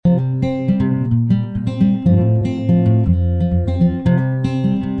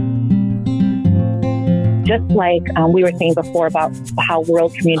just like we were saying before about how rural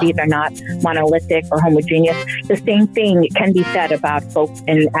communities are not monolithic or homogeneous, the same thing can be said about folks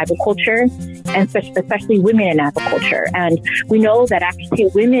in agriculture, and especially women in agriculture. And we know that actually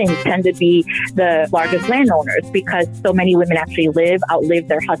women tend to be the largest landowners because so many women actually outlive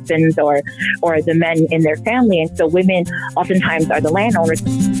their husbands or the men in their family. And so women oftentimes are the landowners.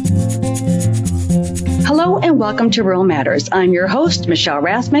 Hello and welcome to Rural Matters. I'm your host, Michelle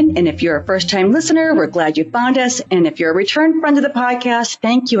Rathman. And if you're a first-time listener, we're glad you found us. And if you're a return friend of the podcast,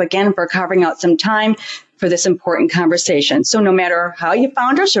 thank you again for carving out some time for this important conversation. So no matter how you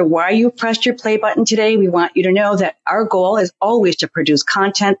found us or why you pressed your play button today, we want you to know that our goal is always to produce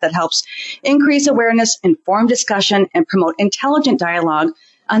content that helps increase awareness, inform discussion, and promote intelligent dialogue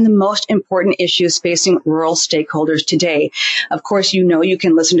on the most important issues facing rural stakeholders today. Of course, you know you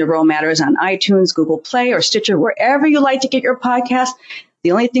can listen to Rural Matters on iTunes, Google Play, or Stitcher, wherever you like to get your podcast.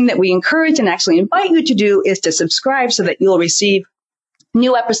 The only thing that we encourage and actually invite you to do is to subscribe so that you'll receive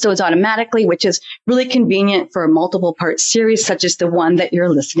new episodes automatically, which is really convenient for a multiple part series such as the one that you're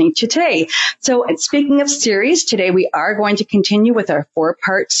listening to today. So, and speaking of series, today we are going to continue with our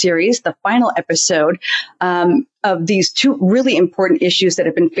 4-part series, the final episode of these two really important issues that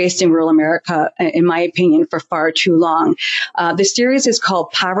have been facing rural America, in my opinion, for far too long. The series is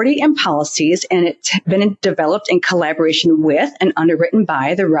called Poverty and Policies, and it's been developed in collaboration with and underwritten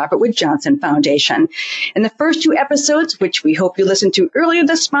by the Robert Wood Johnson Foundation. In the first 2 episodes, which we hope you listened to earlier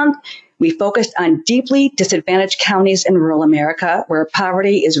this month, we focused on deeply disadvantaged counties in rural America, where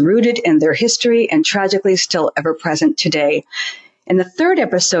poverty is rooted in their history and tragically still ever present today. In the 3rd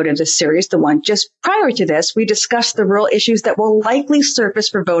episode of this series, the one just prior to this, we discussed the rural issues that will likely surface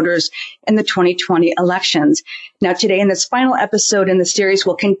for voters in the 2020 elections. Now, today in this final episode in the series,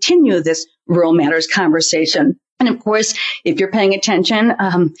 we'll continue this Rural Matters conversation. And of course, if you're paying attention,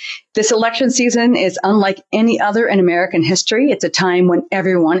 this election season is unlike any other in American history. It's a time when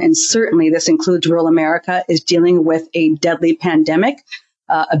everyone, and certainly this includes rural America, is dealing with a deadly pandemic,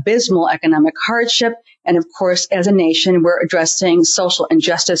 abysmal economic hardship, and of course, as a nation, we're addressing social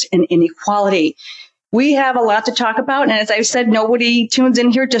injustice and inequality. We have a lot to talk about. And as I've said, nobody tunes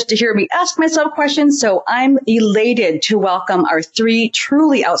in here just to hear me ask myself questions. So I'm elated to welcome our 3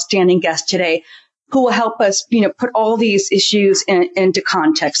 truly outstanding guests today who will help us, put all these issues into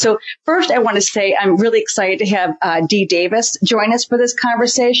context. So first, I want to say I'm really excited to have Dee Davis join us for this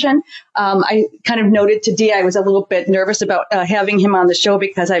conversation. I kind of noted to Dee, I was a little bit nervous about having him on the show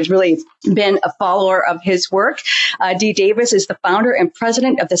because I've really been a follower of his work. Dee Davis is the founder and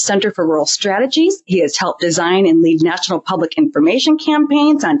president of the Center for Rural Strategies. He has helped design and lead national public information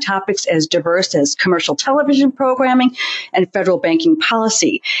campaigns on topics as diverse as commercial television programming and federal banking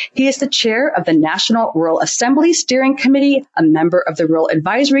policy. He is the chair of the National Rural Assembly Steering Committee, a member of the Rural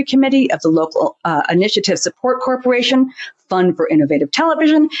Advisory Committee of the Local Initiative Support Corporation, Fund for Innovative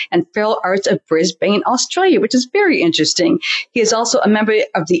Television, and Feral Arts of Brisbane, Australia, which is very interesting. He is also a member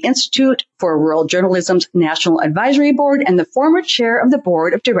of the Institute for Rural Journalism's National Advisory Board and the former chair of the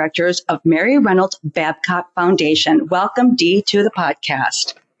board of directors of Mary Reynolds Babcock Foundation. Welcome, Dee, to the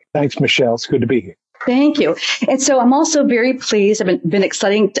podcast. Thanks, Michelle. It's good to be here. Thank you. And so I'm also very pleased. I've been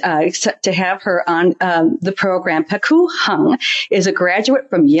excited to have her on the program. Pakou Hang is a graduate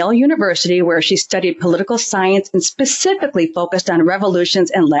from Yale University, where she studied political science and specifically focused on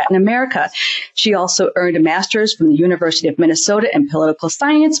revolutions in Latin America. She also earned a master's from the University of Minnesota in political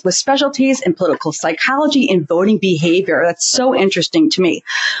science with specialties in political psychology and voting behavior. That's so interesting to me.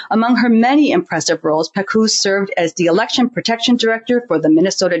 Among her many impressive roles, Pakou served as the election protection director for the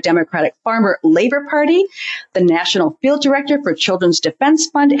Minnesota Democratic Farmer Labor Party, the National Field Director for Children's Defense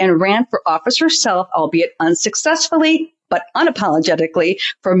Fund, and ran for office herself, albeit unsuccessfully, but unapologetically,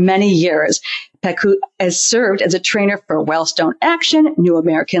 for many years. Pakou has served as a trainer for Wellstone Action, New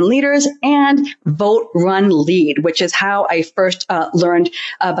American Leaders, and Vote, Run, Lead, which is how I first learned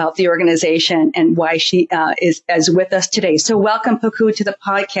about the organization and why she is with us today. So welcome, Pakou, to the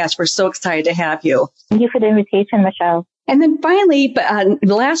podcast. We're so excited to have you. Thank you for the invitation, Michelle. And then finally, but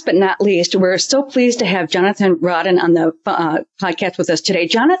last but not least, we're so pleased to have Jonathan Rodden on the podcast with us today.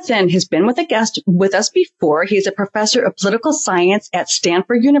 Jonathan has been with us before. He's a professor of political science at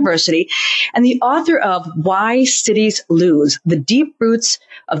Stanford University and the author of Why Cities Lose: The Deep Roots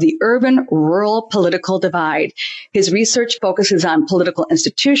of the Urban-Rural Political Divide. His research focuses on political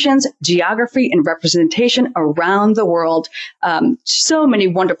institutions, geography, and representation around the world. So many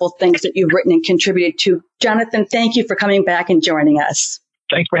wonderful things that you've written and contributed to. Jonathan, thank you for coming back and joining us.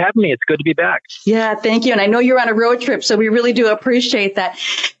 Thanks for having me. It's good to be back. Yeah, thank you. And I know you're on a road trip, so we really do appreciate that.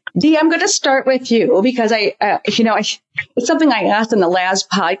 Dee, I'm going to start with you because it's something I asked in the last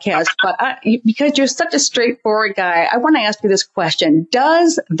podcast, but because you're such a straightforward guy, I want to ask you this question.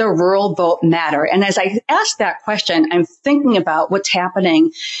 Does the rural vote matter? And as I ask that question, I'm thinking about what's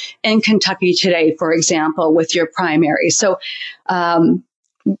happening in Kentucky today, for example, with your primary. So,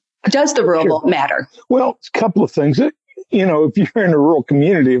 does the rural vote matter? Well, it's a couple of things. If you're in a rural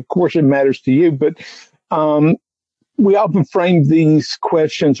community, of course it matters to you, but, we often frame these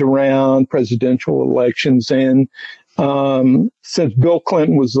questions around presidential elections. And since Bill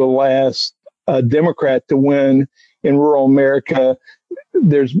Clinton was the last Democrat to win in rural America,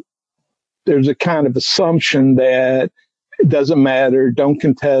 there's a kind of assumption that it doesn't matter, don't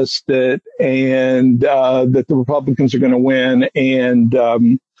contest it, and that the Republicans are going to win. And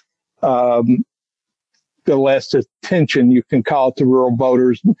the less attention you can call to rural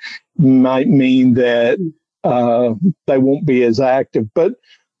voters might mean that they won't be as active. But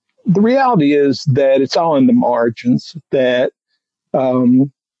the reality is that it's all in the margins, that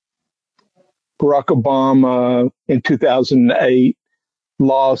Barack Obama in 2008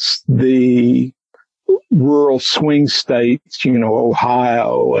 lost the rural swing states,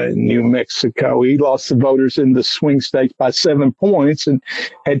 Ohio and New Mexico. He lost the voters in the swing states by 7 points and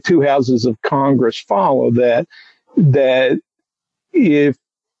had two houses of Congress follow that. That if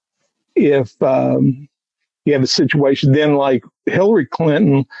you have a situation then like Hillary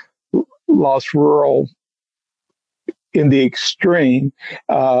Clinton lost rural in the extreme.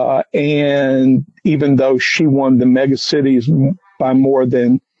 And even though she won the mega cities by more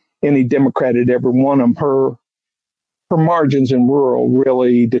than any Democrat had ever won them, her margins in rural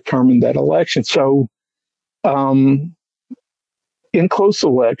really determined that election. So in close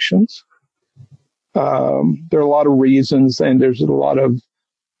elections, there are a lot of reasons, and there's a lot of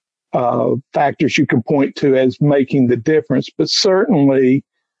factors you can point to as making the difference. But certainly,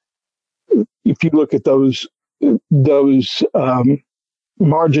 if you look at those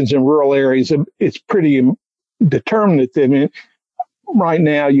margins in rural areas, it's pretty determinative. I mean, right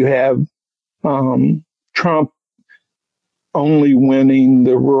now you have Trump only winning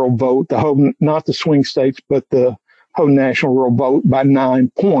the rural vote, not the swing states, but the whole national rural vote by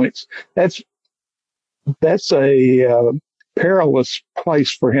 9 points. That's a perilous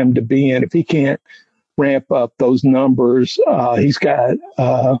place for him to be in. If he can't ramp up those numbers, he's got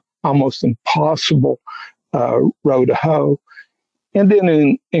almost impossible road to hoe. And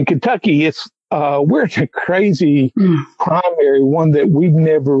then in Kentucky, we're in a crazy primary, one that we've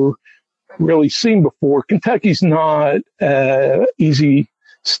never really seen before. Kentucky's not an easy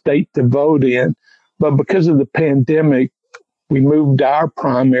state to vote in, but because of the pandemic, we moved our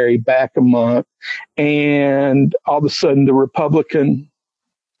primary back a month, and all of a sudden the Republican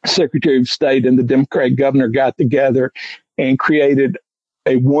Secretary of State and the Democrat governor got together and created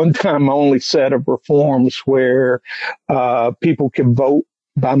a one-time only set of reforms where people can vote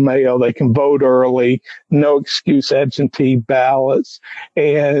by mail, they can vote early, no excuse absentee ballots.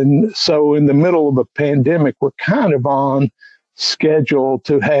 And so in the middle of a pandemic, we're kind of on schedule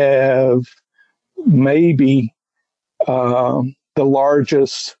to have maybe the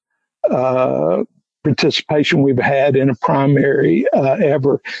largest participation we've had in a primary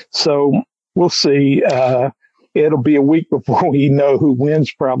ever. So we'll see. It'll be a week before we know who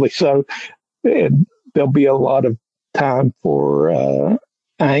wins, probably. So there'll be a lot of time for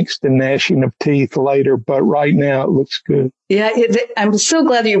angst and gnashing of teeth later, but right now it looks good. Yeah, I'm so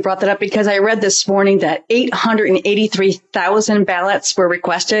glad that you brought that up, because I read this morning that 883,000 ballots were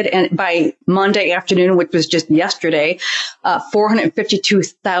requested, and by Monday afternoon, which was just yesterday,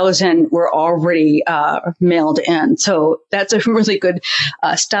 452,000 were already mailed in. So that's a really good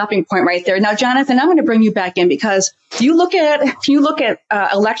stopping point right there. Now, Jonathan, I'm going to bring you back in, because you look at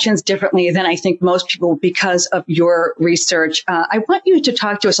elections differently than I think most people because of your research. I want you to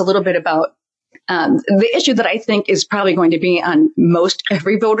talk to us a little bit about the issue that I think is probably going to be on most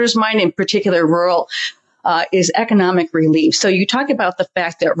every voter's mind, in particular rural, is economic relief. So you talk about the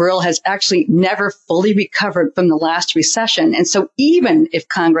fact that rural has actually never fully recovered from the last recession. And so even if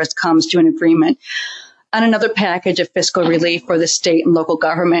Congress comes to an agreement on another package of fiscal relief for the state and local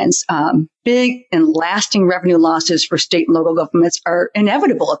governments, big and lasting revenue losses for state and local governments are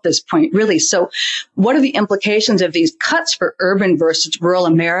inevitable at this point, really. So what are the implications of these cuts for urban versus rural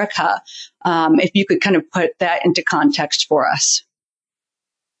America? If you could kind of put that into context for us.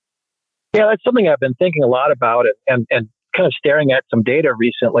 Yeah, that's something I've been thinking a lot about and kind of staring at some data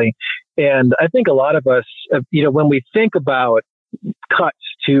recently. And I think a lot of us, when we think about cuts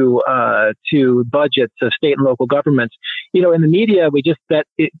to budgets of state and local governments, in the media,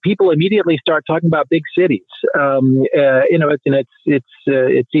 people immediately start talking about big cities.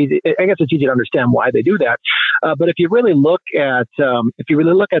 It's easy. I guess it's easy to understand why they do that. But if you really look at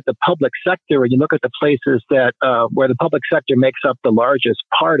the public sector, and you look at the places that where the public sector makes up the largest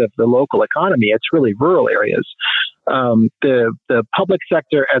part of the local economy, it's really rural areas. The public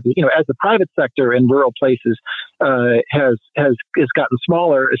sector, as the private sector in rural places, has gotten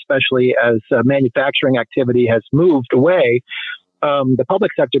smaller, especially as manufacturing activity has moved away. The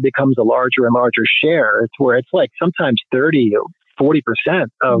public sector becomes a larger and larger share, to where it's like sometimes 30 or 40%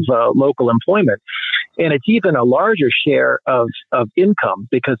 of local employment. And it's even a larger share of income,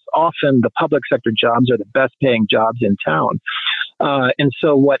 because often the public sector jobs are the best paying jobs in town. And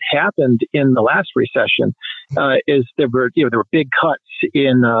so what happened in the last recession is there were big cuts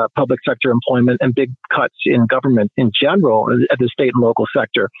in public sector employment and big cuts in government in general at the state and local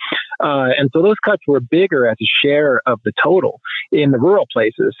sector. And so those cuts were bigger as a share of the total in the rural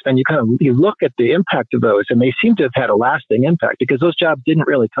places. And you look at the impact of those, and they seem to have had a lasting impact, because those jobs didn't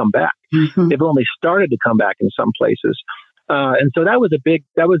really come back. Mm-hmm. They've only started to come back in some places. And so that was a big,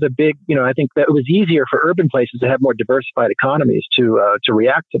 I think that it was easier for urban places to have more diversified economies to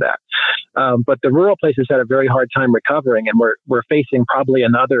react to that. But the rural places had a very hard time recovering, and we're facing probably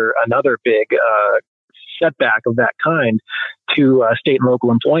another big setback of that kind to state and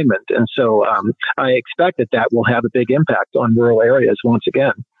local employment. And so I expect that will have a big impact on rural areas once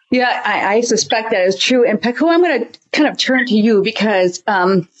again. Yeah, I suspect that is true. And Pakou, I'm going to kind of turn to you, because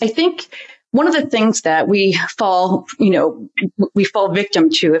I think one of the things that we fall victim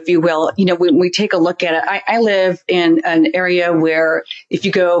to, if you will, when we take a look at it, I live in an area where if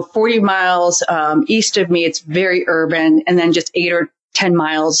you go 40 miles east of me, it's very urban. And then just 8 or 10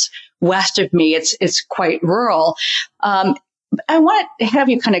 miles west of me, it's quite rural. I want to have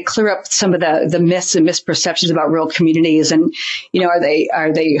you kind of clear up some of the myths and misperceptions about rural communities, and are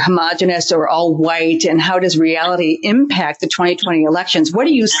they homogenous or all white, and how does reality impact the 2020 elections? What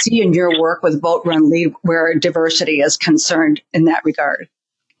do you see in your work with Vote, Run, Lead, where diversity is concerned in that regard?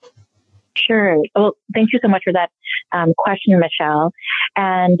 Sure. Well, thank you so much for that question, Michelle.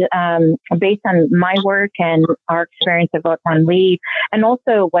 And based on my work and our experience at Vote, Run, Lead, and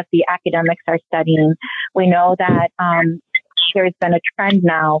also what the academics are studying, we know that there's been a trend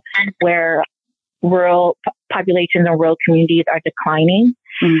now where rural populations and rural communities are declining.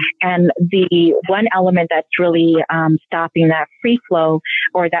 Mm. And the one element that's really stopping that free flow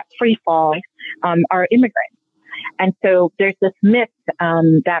or that free fall are immigrants. And so there's this myth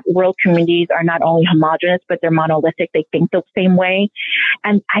that rural communities are not only homogenous, but they're monolithic. They think the same way.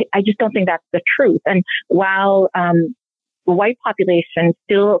 And I just don't think that's the truth. And while the white population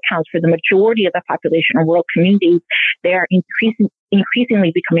still accounts for the majority of the population in rural communities, they are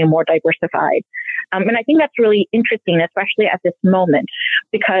increasingly becoming more diversified. And I think that's really interesting, especially at this moment,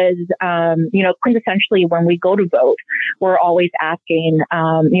 because, quintessentially when we go to vote, we're always asking,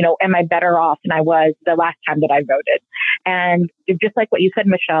 am I better off than I was the last time that I voted? And just like what you said,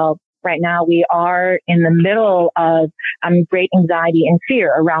 Michelle, right now we are in the middle of great anxiety and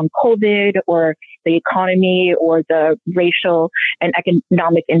fear around COVID or the economy or the racial and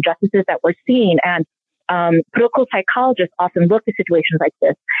economic injustices that we're seeing. And political psychologists often look at situations like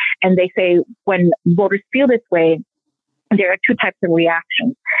this, and they say when voters feel this way, there are two types of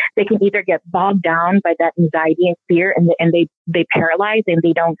reactions. They can either get bogged down by that anxiety and fear, and they paralyze and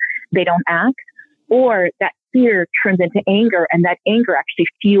they don't act, or that fear turns into anger, and that anger actually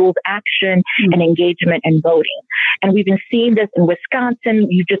fuels action and engagement and voting. And we've been seeing this in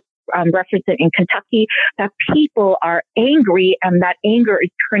Wisconsin. You just referenced it in Kentucky, that people are angry, and that anger is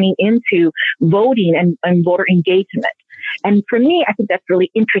turning into voting and voter engagement. And for me, I think that's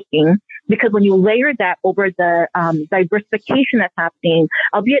really interesting, because when you layer that over the diversification that's happening,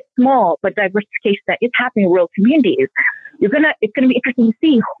 albeit small, but diversification that is happening in rural communities, it's going to be interesting to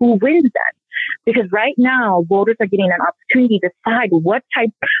see who wins that. Because right now, voters are getting an opportunity to decide what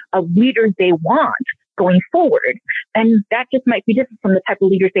type of leaders they want going forward. And that just might be different from the type of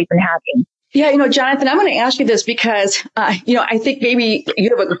leaders they've been having. Yeah, Jonathan, I'm going to ask you this because, I think maybe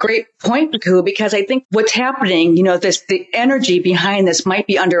you have a great point, Pakou, because I think what's happening, the energy behind this might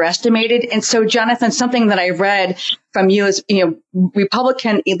be underestimated. And so, Jonathan, something that I read from you is,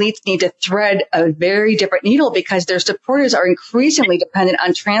 Republican elites need to thread a very different needle because their supporters are increasingly dependent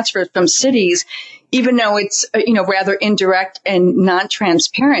on transfers from cities, even though it's, rather indirect and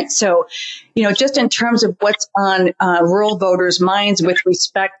non-transparent. So, just in terms of what's on rural voters' minds with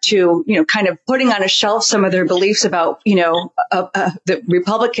respect to, kind of putting on a shelf some of their beliefs about, the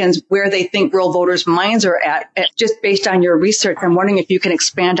Republicans, where they think rural voters' minds are at, just based on your research. I'm wondering if you can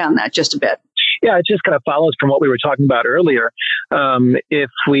expand on that just a bit. Yeah, it just kind of follows from what we were talking about earlier. If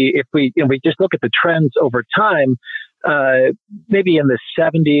we just look at the trends over time, maybe in the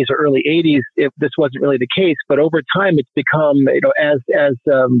 70s or early 80s, this wasn't really the case, but over time it's become, as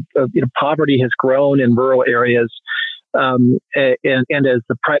poverty has grown in rural areas, and as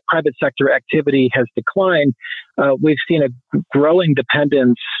the private sector activity has declined, we've seen a growing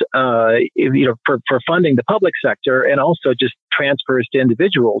dependence, for funding the public sector and also just transfers to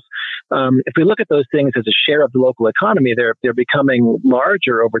individuals. If we look at those things as a share of the local economy, they're becoming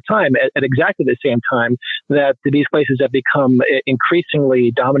larger over time at exactly the same time that these places have become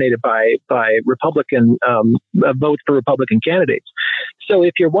increasingly dominated by Republican votes for Republican candidates. So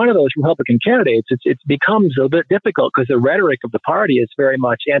if you're one of those Republican candidates, it becomes a bit difficult because the rhetoric of the party is very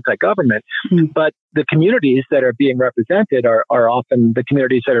much anti-government, but the communities that are being represented are often the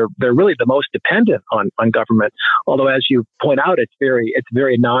communities that are really the most dependent on government. Although, as you point out, it's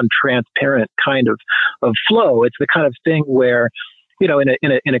very non-transparent kind of flow. It's the kind of thing where, in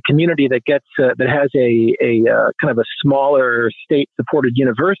a community that gets that has a kind of a smaller state-supported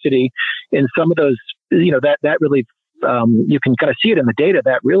university, in some of those, that really. You can kind of see it in the data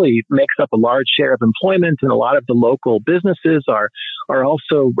that really makes up a large share of employment, and a lot of the local businesses are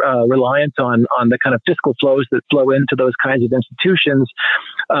also reliant on the kind of fiscal flows that flow into those kinds of institutions,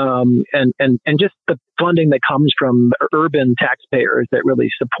 and just the funding that comes from urban taxpayers that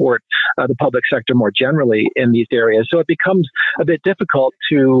really support the public sector more generally in these areas. So it becomes a bit difficult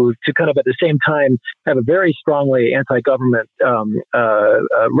to kind of at the same time have a very strongly anti-government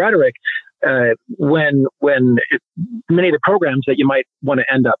rhetoric. When many of the programs that you might want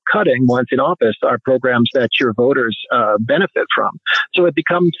to end up cutting once in office are programs that your voters benefit from. So it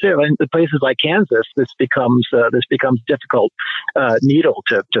becomes, in places like Kansas, this becomes difficult needle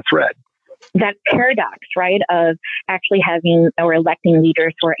to thread. That paradox, right, of actually having or electing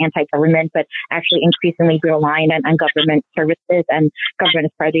leaders who are anti-government, but actually increasingly relying on government services and government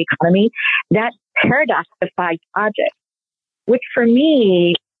as part of the economy, that paradox defies logic, which for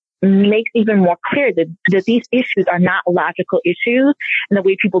me makes even more clear that these issues are not logical issues, and the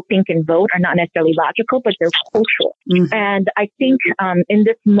way people think and vote are not necessarily logical, but they're cultural. Mm-hmm. And I think in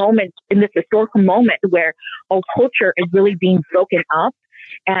this moment, in this historical moment where our culture is really being broken up,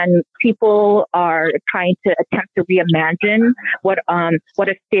 and people are trying to attempt to reimagine what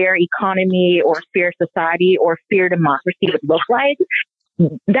a fair economy or fair society or fair democracy would look like.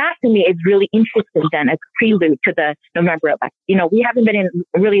 That to me is really interesting then as a prelude to the November election. We haven't been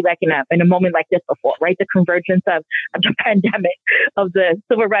in a moment like this before, right? The convergence of the pandemic, of the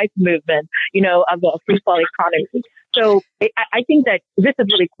civil rights movement, of a free fall economy. So I think that this is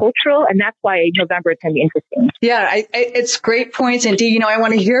really cultural, and that's why November can be interesting. Yeah, it's great points. And Dee, I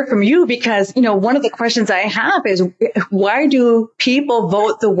want to hear from you because, one of the questions I have is why do people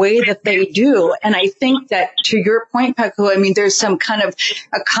vote the way that they do? And I think that to your point, Pakou, there's some kind of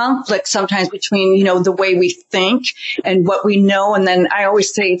a conflict sometimes between, the way we think and what we know. And then I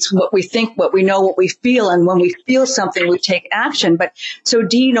always say it's what we think, what we know, what we feel. And when we feel something, we take action. But so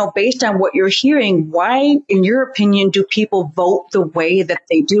Dee, based on what you're hearing, why, in your opinion, do people vote the way that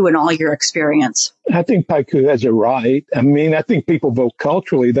they do in all your experience? I think Pakou has it right. I think people vote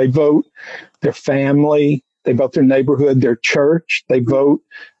culturally. They vote their family, they vote their neighborhood, their church, they vote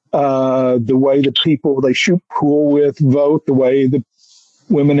the way the people they shoot pool with vote, the way the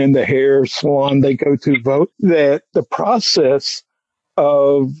women in the hair salon they go to vote. That the process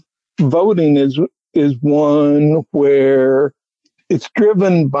of voting is one where it's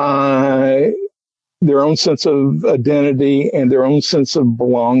driven by their own sense of identity and their own sense of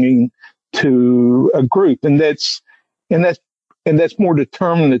belonging to a group, and that's more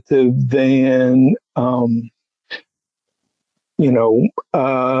determinative than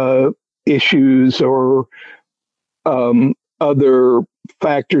issues or other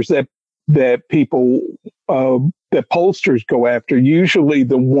factors that people that pollsters go after. Usually,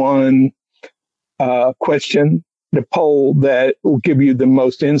 the one question, the poll that will give you the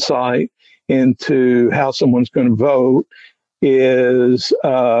most insight into how someone's going to vote is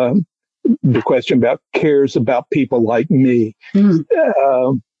the question cares about people like me.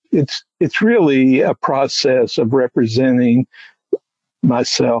 It's really a process of representing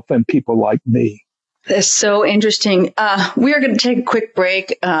myself and people like me. That's so interesting. We are going to take a quick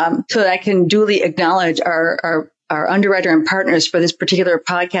break so that I can duly acknowledge our underwriter and partners for this particular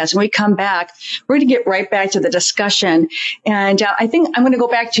podcast. When we come back, we're going to get right back to the discussion. And I think I'm going to go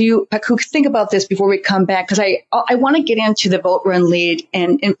back to you, Pakou. Think about this before we come back, because I want to get into the Vote, Run, Lead.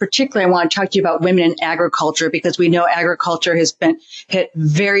 And in particular, I want to talk to you about women in agriculture, because we know agriculture has been hit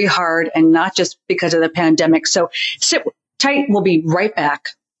very hard, and not just because of the pandemic. So sit tight. We'll be right back.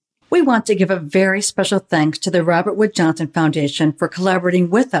 We want to give a very special thanks to the Robert Wood Johnson Foundation for collaborating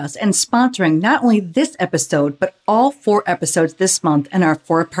with us and sponsoring not only this episode, but all 4 episodes this month in our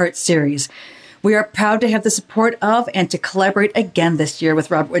 4-part series. We are proud to have the support of and to collaborate again this year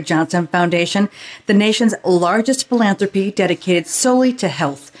with Robert Wood Johnson Foundation, the nation's largest philanthropy dedicated solely to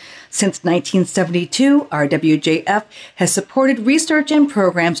health. Since 1972, RWJF has supported research and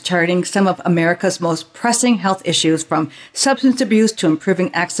programs targeting some of America's most pressing health issues, from substance abuse to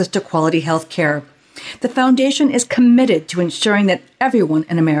improving access to quality health care. The foundation is committed to ensuring that everyone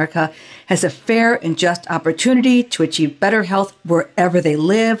in America has a fair and just opportunity to achieve better health wherever they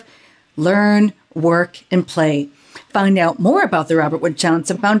live, learn, work, and play. Find out more about the Robert Wood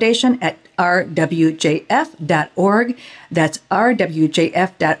Johnson Foundation at rwjf.org. That's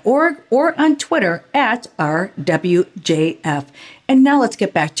rwjf.org, or on Twitter at rwjf. And now let's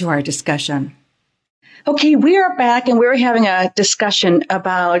get back to our discussion. Okay, we are back, and we're having a discussion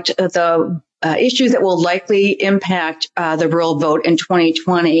about the issues that will likely impact the rural vote in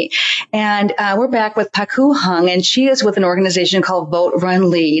 2020. And we're back with Pakou Hang, and she is with an organization called Vote,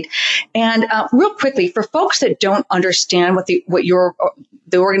 Run, Lead. And real quickly, for folks that don't understand what the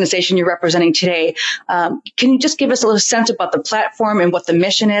organization you're representing today, can you just give us a little sense about the platform and what the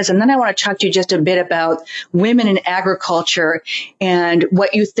mission is? And then I want to talk to you just a bit about women in agriculture and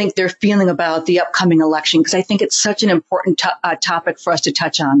what you think they're feeling about the upcoming election, because I think it's such an important topic for us to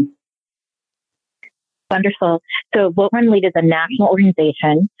touch on. Wonderful. So Vote, Run, Lead is a national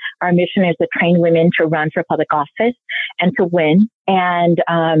organization. Our mission is to train women to run for public office and to win. And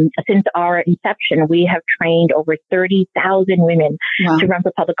since our inception, we have trained over 30,000 women to run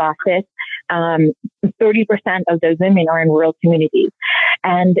for public office. 30% of those women are in rural communities.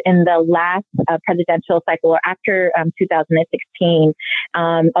 And in the last presidential cycle, or after 2016,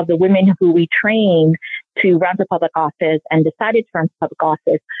 of the women who we trained to run for public office and decided to run for public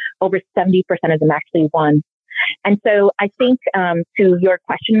office, over 70% of them actually won. And so I think to your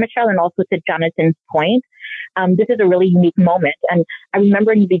question, Michelle, and also to Jonathan's point, this is a really unique moment. And I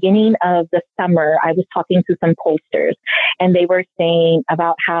remember in the beginning of the summer, I was talking to some pollsters, and they were saying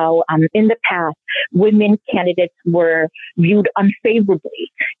about how in the past, women candidates were viewed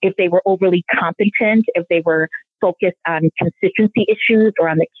unfavorably if they were overly competent, if they were focused on constituency issues or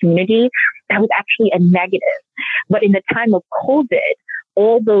on the community. That was actually a negative. But in the time of COVID,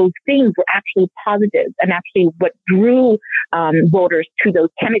 all those things were actually positive and actually what drew voters to those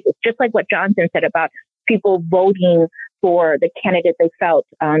candidates, just like what Johnson said about people voting for the candidate they felt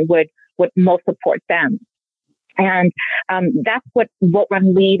would most support them. And that's what Vote,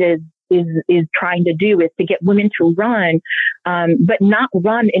 Run, Lead is trying to do, is to get women to run, but not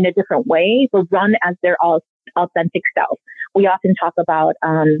run in a different way, but run as their authentic self. We often talk about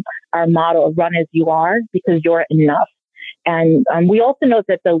our motto of run as you are, because you're enough. And we also know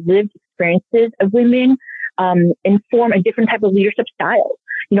that the lived experiences of women inform a different type of leadership style.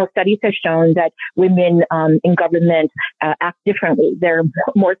 You know, studies have shown that women in government act differently. They're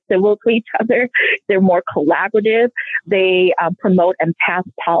more civil to each other. They're more collaborative. They promote and pass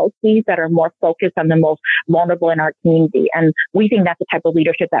policies that are more focused on the most vulnerable in our community. And we think that's the type of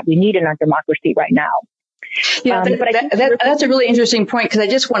leadership that we need in our democracy right now. Yeah, that's a really interesting point, because I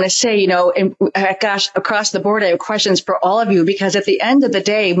just want to say, you know, across the board, I have questions for all of you, because at the end of the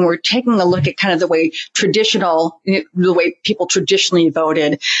day, when we're taking a look at kind of the way people traditionally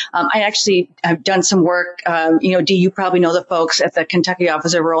voted, I actually have done some work, Dee, you probably know the folks at the Kentucky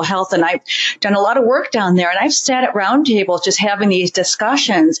Office of Rural Health, and I've done a lot of work down there, and I've sat at roundtables just having these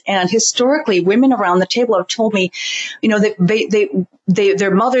discussions, and historically, women around the table have told me, you know, that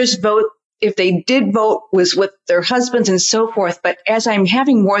their mothers vote, if they did vote, was with their husbands and so forth. But as I'm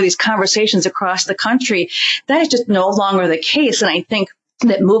having more of these conversations across the country, that is just no longer the case. And I think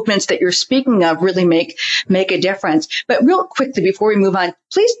that movements that you're speaking of really make a difference. But real quickly, before we move on,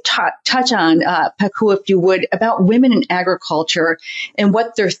 please touch on, Pakou, if you would, about women in agriculture and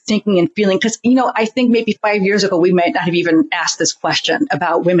what they're thinking and feeling. Because, you know, I think maybe 5 years ago, we might not have even asked this question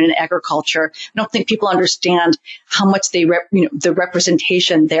about women in agriculture. I don't think people understand how much the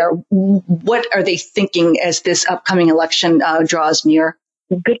representation there. What are they thinking as this upcoming election draws near?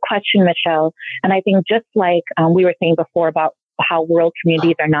 Good question, Michelle. And I think just like we were saying before about how rural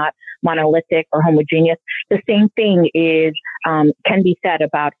communities are not monolithic or homogeneous, the same thing can be said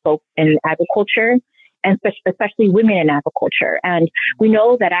about folks in agriculture, and especially women in agriculture. And we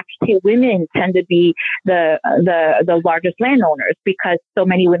know that actually women tend to be the largest landowners, because so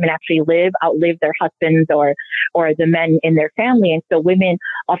many women actually outlive their husbands or the men in their family. And so women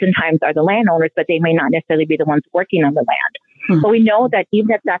oftentimes are the landowners, but they may not necessarily be the ones working on the land. Mm-hmm. But we know that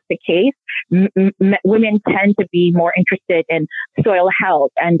even if that's the case, women tend to be more interested in soil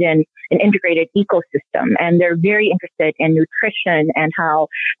health and in an integrated ecosystem. And they're very interested in nutrition and how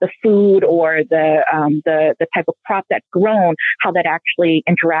the food or the type of crop that's grown, how that actually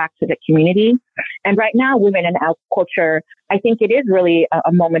interacts with the community. And right now, women in agriculture, I think it is really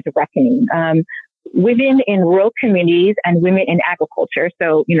a moment of reckoning. Women in rural communities and women in agriculture,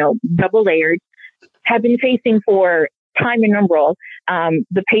 so, double layered, have been facing for time immemorial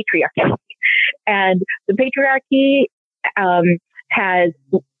the patriarchy. And the patriarchy has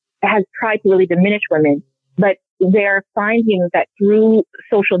tried to really diminish women, but they're finding that through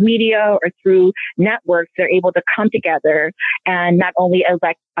social media or through networks, they're able to come together and not only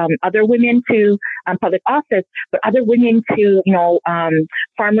elect other women to public office, but other women to,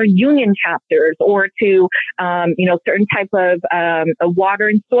 farmer union chapters or to, certain type of water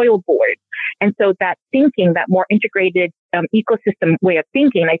and soil boards. And so that thinking, that more integrated ecosystem way of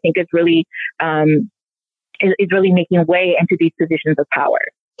thinking, I think is really making way into these positions of power.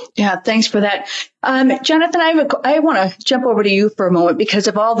 Yeah, thanks for that. Jonathan, I want to jump over to you for a moment because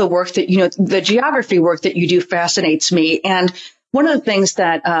of all the work that, the geography work that you do fascinates me. And one of the things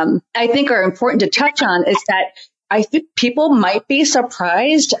that I think are important to touch on is that I think people might be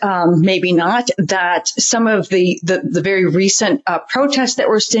surprised, maybe not, that some of the very recent protests that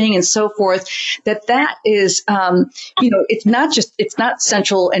we're seeing and so forth, that is, it's not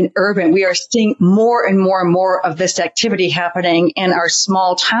central and urban. We are seeing more and more and more of this activity happening in our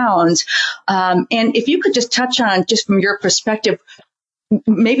small towns. And if you could just touch on, just from your perspective,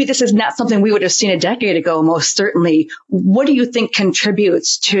 maybe this is not something we would have seen a decade ago, most certainly. What do you think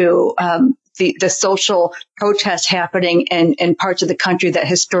contributes to the social protests happening in parts of the country that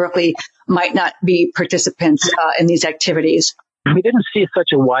historically might not be participants in these activities? We didn't see such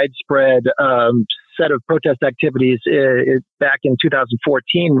a widespread set of protest activities back in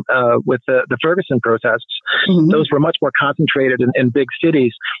 2014 with the Ferguson protests. Mm-hmm. Those were much more concentrated in big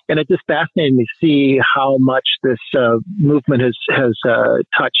cities. And it just fascinated me to see how much this movement has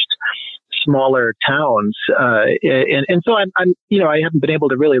touched smaller towns. And so I'm I haven't been able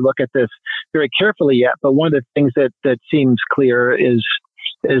to really look at this very carefully yet, but one of the things that seems clear is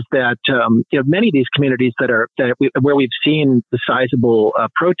that many of these communities where we've seen the sizable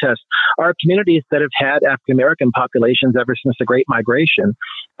protests are communities that have had African American populations ever since the Great Migration.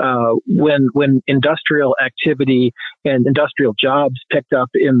 When industrial activity and industrial jobs picked up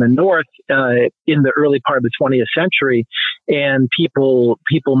in the North in the early part of the 20th century, and people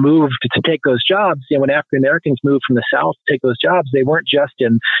moved to take those jobs. When African Americans moved from the South to take those jobs, they weren't just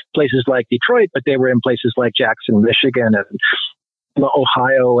in places like Detroit, but they were in places like Jackson, Michigan, and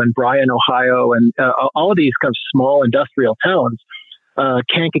Ohio and Bryan, Ohio, and all of these kind of small industrial towns.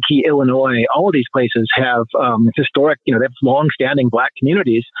 Kankakee, Illinois, all of these places have historic, they have long-standing Black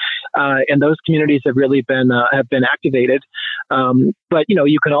communities, and those communities have really been activated. But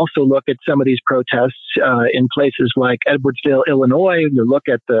you can also look at some of these protests in places like Edwardsville, Illinois. You look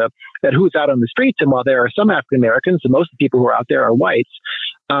at who's out on the streets, and while there are some African Americans, and most of the people who are out there are whites,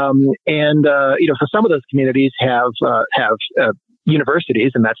 so some of those communities have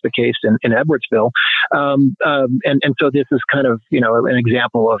universities, and that's the case in Edwardsville. And so this is kind of, an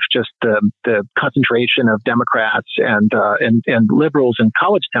example of just the concentration of Democrats and liberals in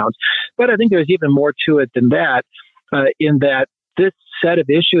college towns. But I think there's even more to it than that, in that this set of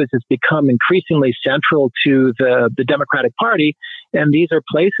issues has become increasingly central to the Democratic Party. And these are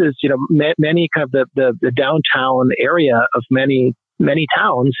places, many kind of the downtown area of many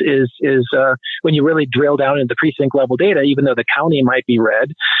towns is when you really drill down into precinct level data, even though the county might be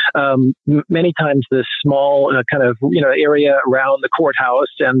red, many times the small kind of, area around the courthouse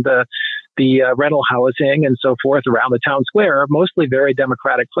and the rental housing and so forth around the town square are mostly very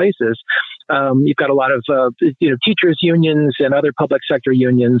Democratic places. You've got a lot of, teachers unions and other public sector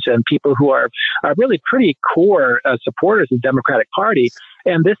unions and people who are really pretty core supporters of the Democratic Party.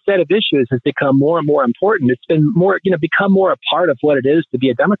 And this set of issues has become more and more important. It's been more, become more a part of what it is to be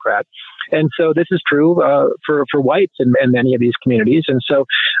a Democrat. And so this is true for whites in many of these communities. And so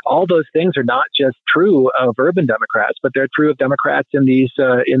all those things are not just true of urban Democrats, but they're true of Democrats in these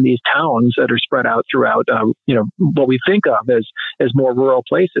towns that are spread out throughout what we think of as more rural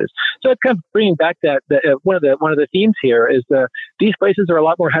places. So it's kind of bringing back that one of the themes here is these places are a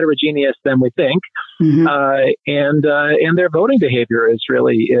lot more heterogeneous than we think, and their voting behavior is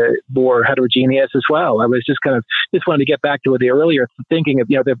really more heterogeneous as well. I was just wanted to get back to the earlier thinking of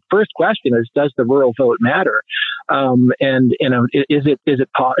the first question is, does the rural vote matter, and does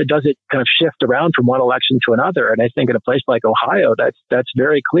it kind of shift around from one election to another? And I think in a place like Ohio, that's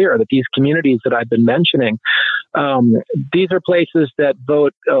very clear that these communities that I've been mentioning, these are places that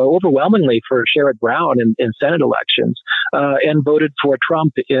vote overwhelmingly for Sherrod Brown in Senate elections, and voted for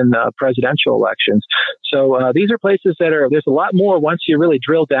Trump in presidential elections. So these are places there's a lot more once you really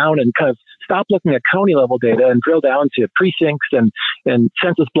drill down and kind of stop looking at county level data and drill down to precincts and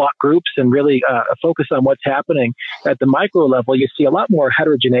census block groups and really focus on what's happening at the micro level. You see a lot more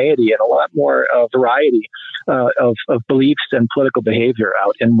heterogeneity and a lot more variety of beliefs and political behavior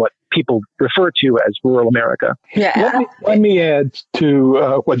out in what people refer to as rural America. Yeah. Let me add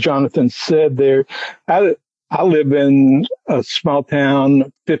to what Jonathan said there. I live in a small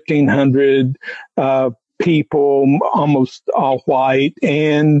town, 1,500 people, almost all white,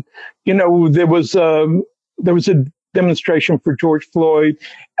 and there was a demonstration for George Floyd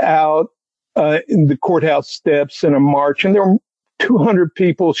out in the courthouse steps in a march, and there were 200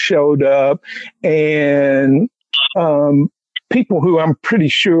 people showed up, and people who I'm pretty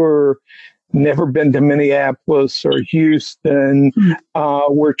sure never been to Minneapolis or Houston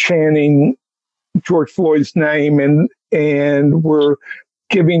were chanting George Floyd's name and were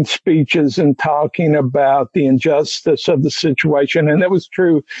giving speeches and talking about the injustice of the situation. And that was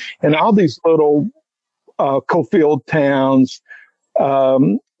true in all these little coalfield towns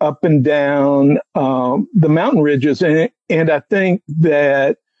up and down the mountain ridges. And I think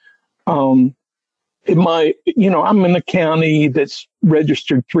that it might, I'm in a county that's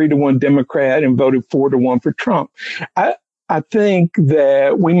registered 3-1 Democrat and voted 4-1 for Trump. I think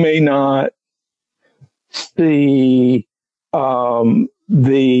that we may not see the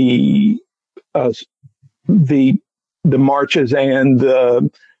marches and the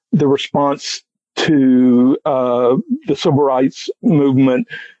response to the civil rights movement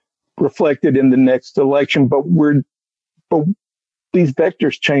reflected in the next election, but these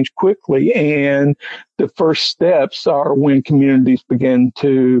vectors change quickly, and the first steps are when communities begin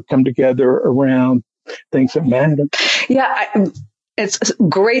to come together around things that matter. Yeah. It's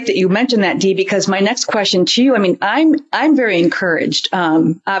great that you mentioned that, Dee, because my next question to you, I'm very encouraged.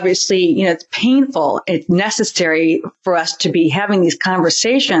 Obviously, it's painful. It's necessary for us to be having these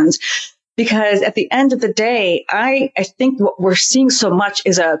conversations because at the end of the day, I think what we're seeing so much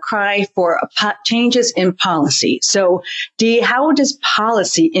is a cry for changes in policy. So, Dee, how does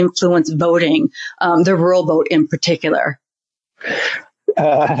policy influence voting, the rural vote in particular?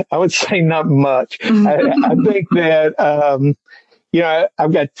 I would say not much. I think that,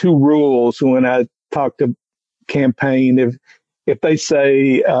 I've got two rules when I talk to campaign. If they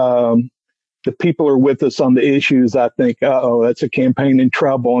say the people are with us on the issues, I think, that's a campaign in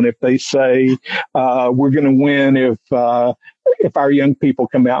trouble. And if they say we're going to win if our young people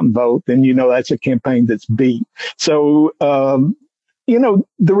come out and vote, then that's a campaign that's beat. So the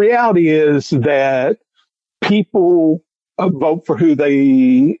reality is that people vote for who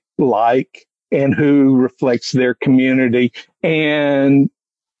they like and who reflects their community. And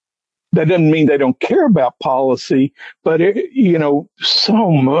that doesn't mean they don't care about policy, but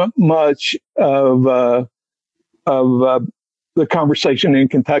so much of the conversation in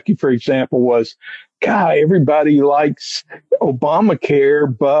Kentucky, for example, was, God, everybody likes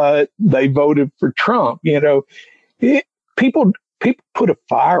Obamacare, but they voted for Trump. People put a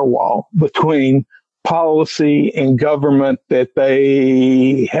firewall between policy and government that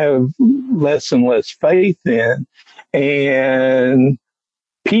they have less and less faith in, and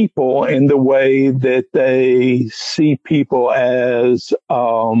people in the way that they see people as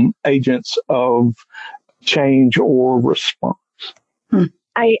agents of change or response.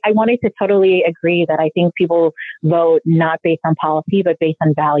 I wanted to totally agree that I think people vote not based on policy, but based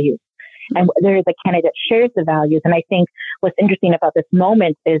on values. And whether the candidate shares the values. And I think what's interesting about this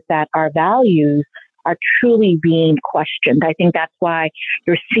moment is that our values are truly being questioned. I think that's why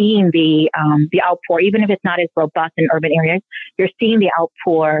you're seeing the outpour, even if it's not as robust in urban areas, you're seeing the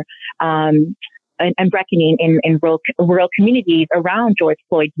outpour and reckoning in rural communities around George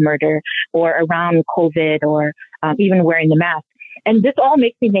Floyd's murder or around COVID or even wearing the mask. And this all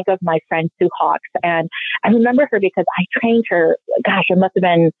makes me think of my friend Sue Haug. And I remember her because I trained her, it must have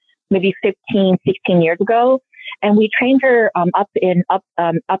been maybe 15, 16 years ago. And we trained her up in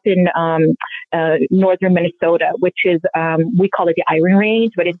northern Minnesota, which is we call it the Iron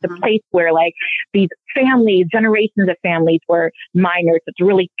Range, but it's a place where like these families, generations of families were miners. It's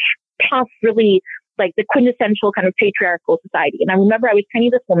really tough, really like the quintessential kind of patriarchal society. And I remember I was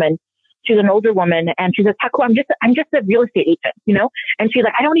training this woman. She's an older woman, and she says, Pakou, I'm just a real estate agent, you know? And she's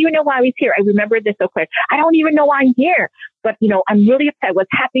like, I don't even know why I was here. I remember this so clear. I don't even know why I'm here. But, you know, I'm really upset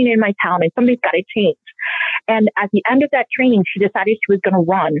what's happening in my town, and something's got to change. And at the end of that training, she decided she was going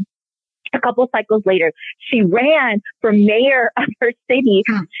to run. A couple of cycles later, she ran for mayor of her city.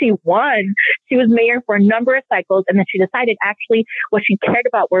 She won. She was mayor for a number of cycles. And then she decided actually what she cared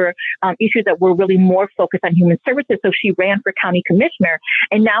about were issues that were really more focused on human services. So she ran for county commissioner.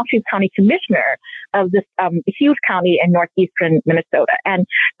 And now she's county commissioner of this huge county in northeastern Minnesota. And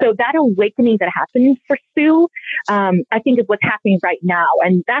so that awakening that happened for Sue, I think is what's happening right now.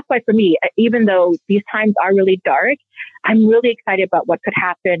 And that's why for me, even though these times are really dark, I'm really excited about what could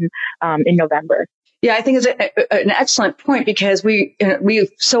happen in November. Yeah, I think it's an excellent point, because we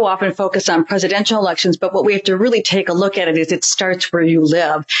so often focus on presidential elections, but what we have to really take a look at it starts where you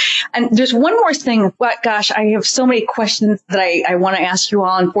live. And there's one more thing. Gosh, I have so many questions that I want to ask you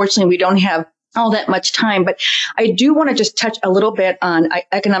all. Unfortunately, we don't have all that much time, but I do want to just touch a little bit on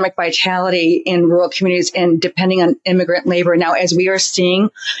economic vitality in rural communities and depending on immigrant labor. Now, as we are seeing,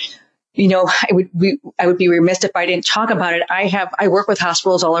 you know, I would be remiss if I didn't talk about it. I work with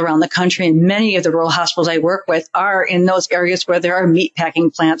hospitals all around the country, and many of the rural hospitals I work with are in those areas where there are meat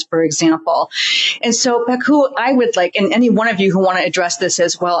packing plants, for example. And so, Pakou, I would like, and any one of you who want to address this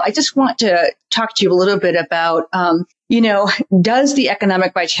as well, I just want to talk to you a little bit about, you know, does the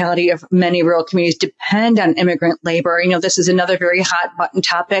economic vitality of many rural communities depend on immigrant labor? You know, this is another very hot button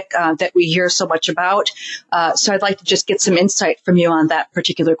topic that we hear so much about. So I'd like to just get some insight from you on that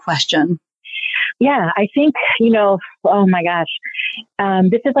particular question. Yeah, I think, you know, oh my gosh,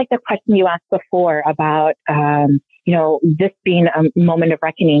 this is like the question you asked before about, you know, this being a moment of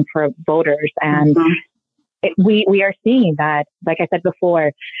reckoning for voters. And we are seeing that, like I said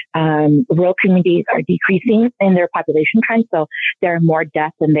before, rural communities are decreasing in their population trends. So there are more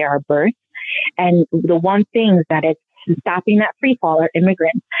deaths than there are births. And the one thing that is stopping that free fall are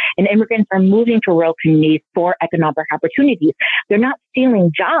immigrants. And immigrants are moving to rural communities for economic opportunities. They're not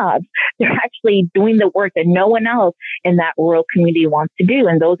stealing jobs. They're actually doing the work that no one else in that rural community wants to do.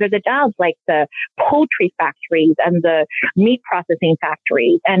 And those are the jobs like the poultry factories and the meat processing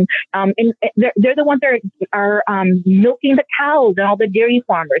factories. And they're the ones that are milking the cows and all the dairy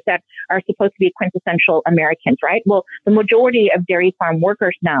farmers that are supposed to be quintessential Americans, right? Well, the majority of dairy farm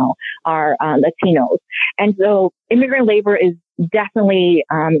workers now are Latinos. And so immigrant labor is definitely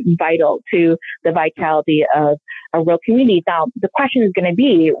vital to the vitality of rural communities. Now, the question is going to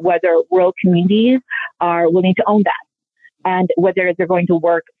be whether rural communities are willing to own that, and whether they're going to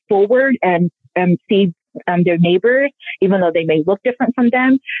work forward and see their neighbors, even though they may look different from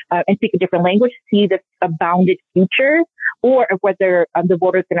them and speak a different language, see this bounded future, or whether the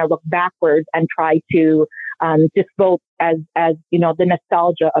voters are going to look backwards and try to just vote as you know, the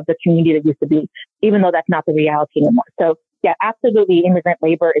nostalgia of the community that used to be, even though that's not the reality anymore. So yeah, absolutely, immigrant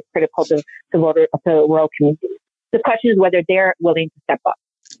labor is critical to rural communities. The question is whether they're willing to step up.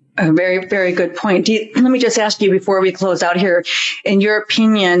 A very, very good point. Dee, let me just ask you before we close out here, in your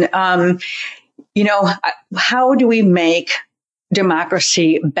opinion, you know, how do we make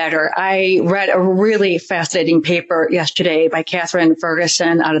democracy better? I read a really fascinating paper yesterday by Catherine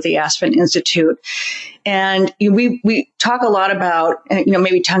Ferguson out of the Aspen Institute. And we talk a lot about, you know,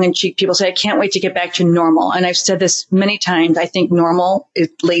 maybe tongue in cheek, people say, I can't wait to get back to normal. And I've said this many times. I think normal is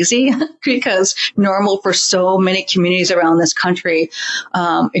lazy because normal for so many communities around this country,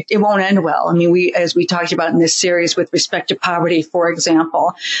 it won't end well. I mean, as we talked about in this series with respect to poverty, for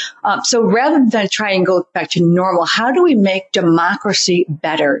example. So rather than try and go back to normal, how do we make democracy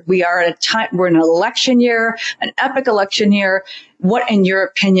better? We are at a time, we're in an election year, an epic election year. What, in your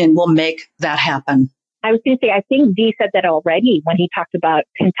opinion, will make that happen? I was going to say, I think Dee said that already when he talked about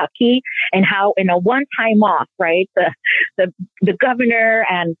Kentucky and how in a one time off, right, the governor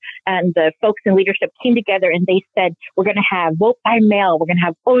and the folks in leadership came together and they said, we're going to have vote by mail. We're going to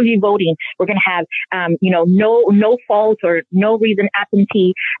have early voting. We're going to have, no fault or no reason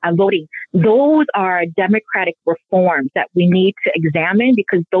absentee voting. Those are democratic reforms that we need to examine,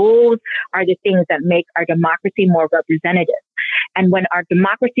 because those are the things that make our democracy more representative. And when our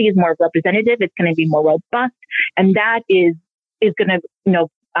democracy is more representative, it's going to be more robust, and that is going to,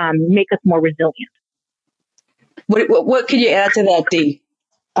 make us more resilient. What could you add to that, Dee?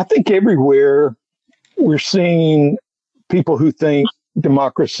 I think everywhere we're seeing people who think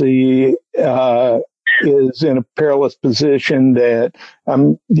democracy is in a perilous position, that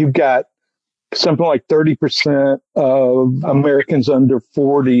you've got something like 30% of Americans under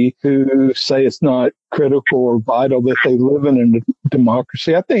 40 who say it's not critical or vital that they live in a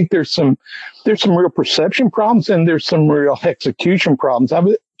democracy. I think there's some real perception problems, and there's some real execution problems. I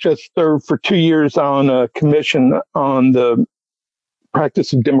was just served for 2 years on a commission on the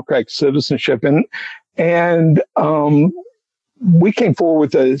practice of democratic citizenship, and we came forward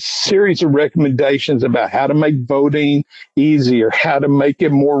with a series of recommendations about how to make voting easier, how to make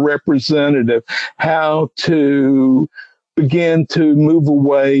it more representative, how to begin to move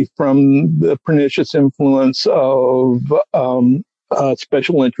away from the pernicious influence of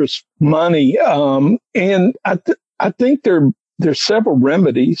special interest money. And I think there's several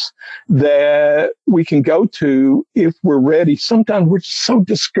remedies that we can go to if we're ready. Sometimes we're just so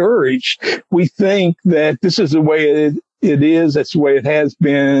discouraged. We think that this is the way it is, that's the way it has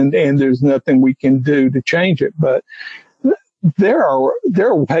been, and there's nothing we can do to change it. But there are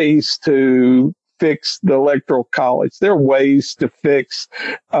ways to fix the Electoral College. There are ways to fix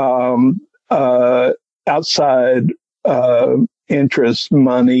outside interest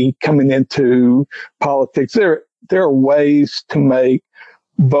money coming into politics. There are ways to make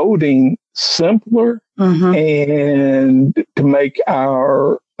voting simpler and to make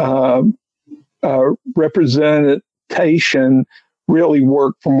our representation really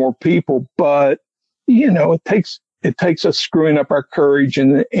work for more people. But it takes us screwing up our courage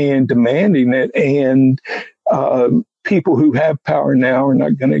and demanding it, and people who have power now are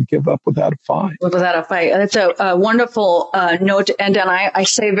not going to give up without a fight. That's a wonderful note to end on. I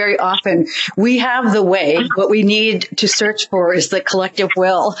say very often, we have the way. What we need to search for is the collective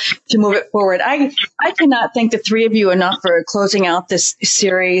will to move it forward. I cannot thank the three of you enough for closing out this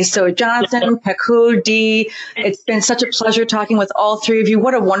series. So Jonathan, Pakou, Dee, it's been such a pleasure talking with all three of you.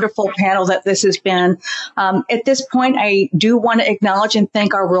 What a wonderful panel that this has been. At this point, I do want to acknowledge and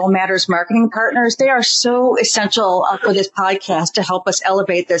thank our Rural Matters marketing partners. They are so essential for this podcast to help us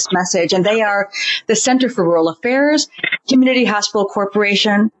elevate this message. And they are the Center for Rural Affairs, Community Hospital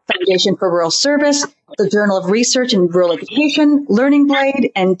Corporation, Foundation for Rural Service, the Journal of Research and Rural Education, Learning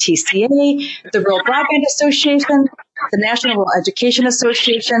Blade, NTCA, the Rural Broadband Association, the National Rural Education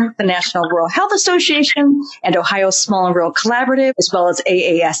Association, the National Rural Health Association, and Ohio Small and Rural Collaborative, as well as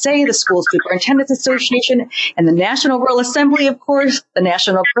AASA, the School Superintendents Association, and the National Rural Assembly, of course, the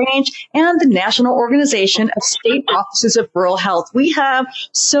National Grange, and the National Organization of State Offices of Rural Health. We have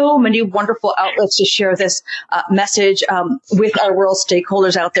so many wonderful outlets to share this message with our rural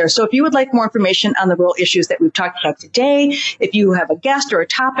stakeholders out there. So if you would like more information on the rural issues that we've talked about today, if you have a guest or a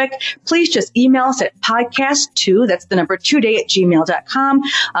topic, please just email us at podcast2, that's the number 2day@gmail.com.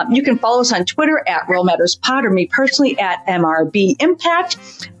 You can follow us on Twitter at Rural Matters Pod, or me personally at MRB Impact.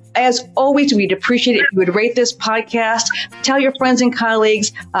 As always, we'd appreciate it if you would rate this podcast. Tell your friends and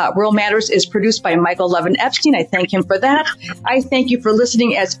colleagues. Rural Matters is produced by Michael Levin Epstein. I thank him for that. I thank you for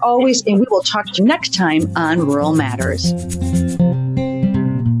listening as always, and we will talk to you next time on Rural Matters.